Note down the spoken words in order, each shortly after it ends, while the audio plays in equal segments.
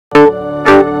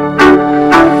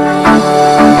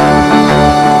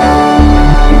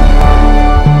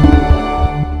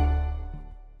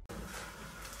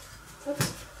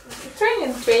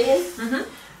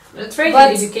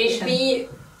creative education. We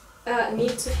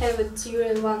need to have it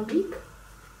during 1 week,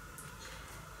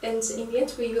 and in the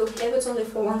end we will have it only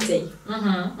for 1 day.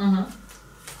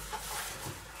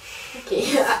 Okay,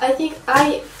 I think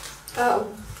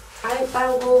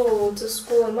I'll go to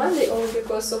school on Monday only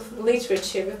because of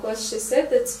literature, because she said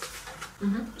that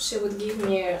she would give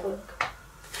me like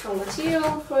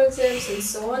material for exams and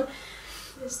so on.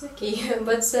 It's okay,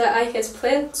 but I had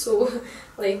planned to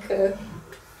like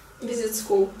visit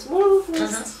school tomorrow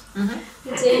first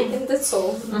day, and that's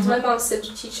all. My mom said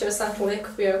to teach her something like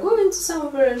we are going to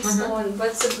somewhere and so on,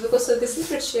 but because of this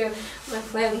literature, my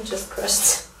plan just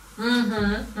crashed.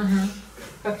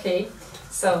 Okay,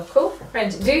 so cool.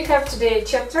 Right, do you have today a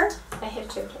chapter? I have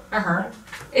chapter.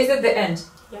 Is it the end?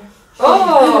 Yeah.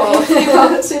 Oh, you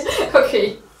want it?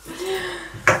 Okay.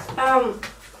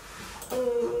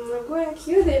 Going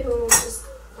here, they will just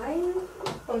lie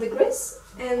on the grass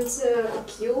and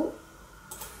Q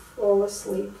fall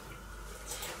asleep.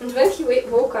 And when he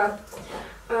woke up,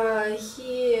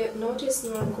 he noticed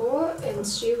Margot, and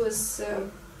she was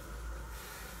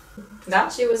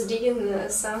digging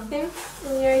something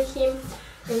near him,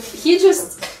 and he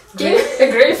just came.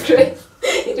 A grave?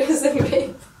 It was a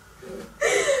grave.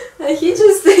 He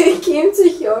just came to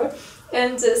her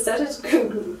and started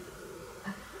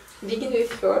digging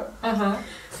with her.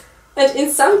 And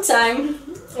in some time,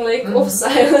 like of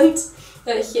silence,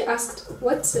 he asked,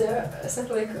 "What?"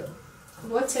 Something like,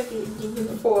 "What have you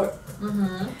digging for?"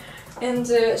 And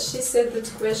she said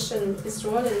that question is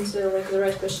wrong, and like the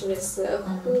right question is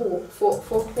who, for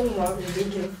whom are we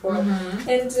digging for?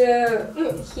 And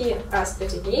he asked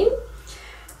it again,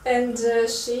 and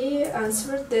she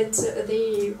answered that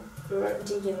they were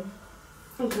digging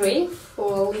a grave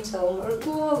for little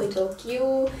Margot, little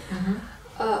Q,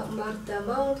 Marta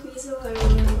Mountweasel. I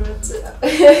remembered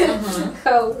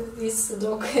how this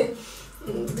dog,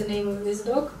 the name of this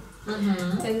dog.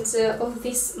 And of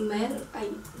this man,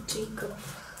 Jacob,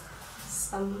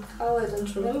 somehow I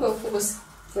don't remember who was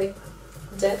like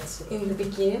dead in the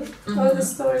beginning of the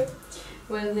story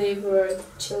when they were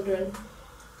children,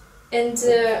 and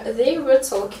they were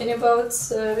talking about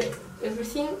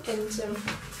everything, and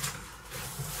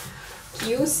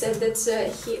Q said that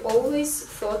he always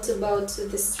thought about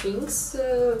the strings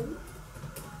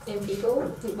in people,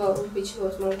 which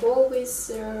was Margot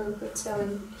always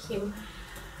telling him.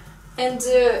 And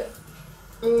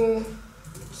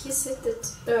he said that,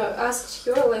 asked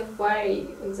her like why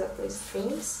exactly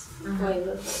strings, why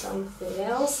not something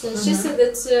else, and she said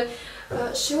that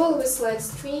she always liked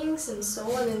strings and so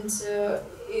on, and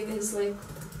it is like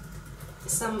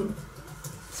some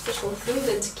special thing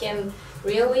that can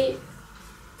really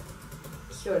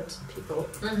hurt people,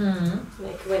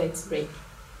 like when it's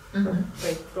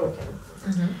broken.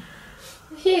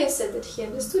 He said that he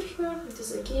understood her, it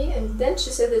is okay, and then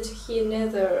she said that he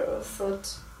never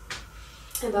thought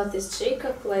about this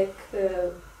Jacob like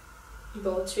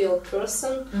about real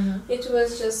person. It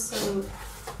was just some